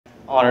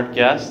honored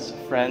guests,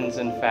 friends,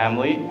 and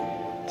family.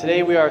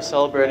 Today we are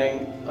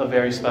celebrating a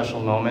very special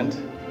moment.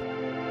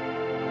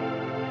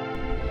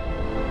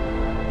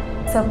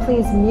 So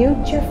please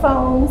mute your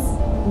phones,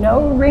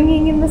 no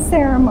ringing in the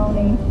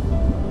ceremony.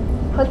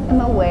 Put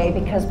them away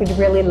because we'd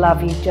really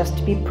love you just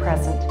to be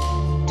present,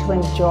 to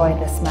enjoy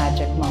this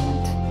magic moment.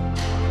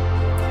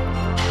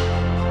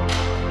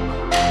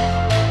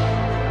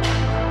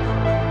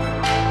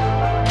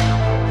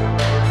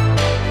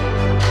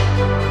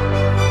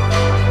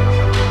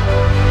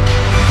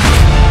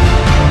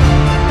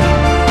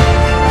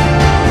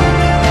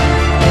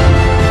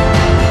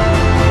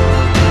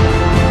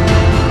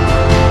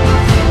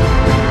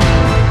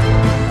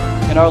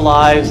 In our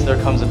lives,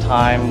 there comes a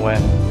time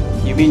when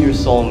you meet your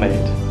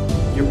soulmate,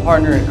 your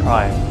partner in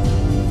crime,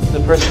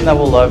 the person that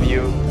will love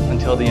you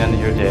until the end of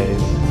your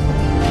days.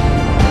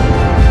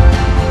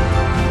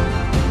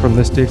 From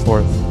this day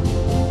forth,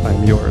 I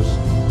am yours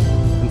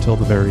until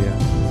the very end.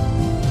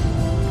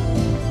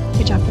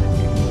 Good job.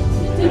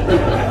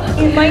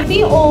 It might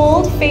be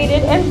old,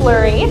 faded, and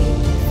blurry,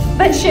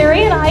 but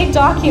Sherry and I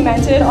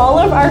documented all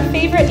of our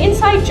favorite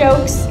inside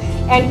jokes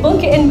and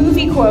book and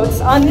movie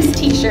quotes on this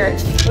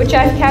t-shirt, which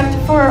I've kept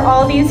for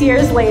all these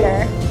years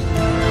later.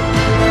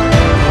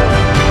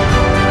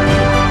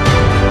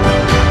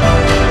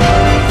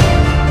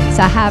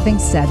 So having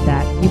said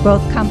that, you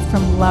both come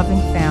from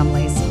loving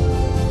families.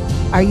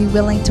 Are you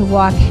willing to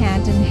walk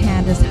hand in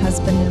hand as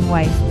husband and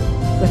wife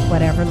with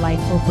whatever life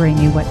will bring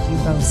you? What do you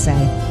both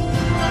say?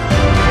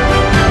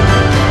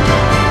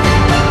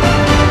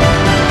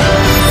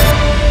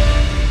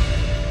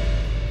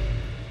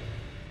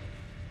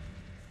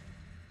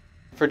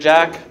 For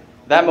Jack,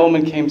 that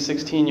moment came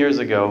 16 years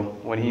ago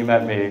when he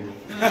met me.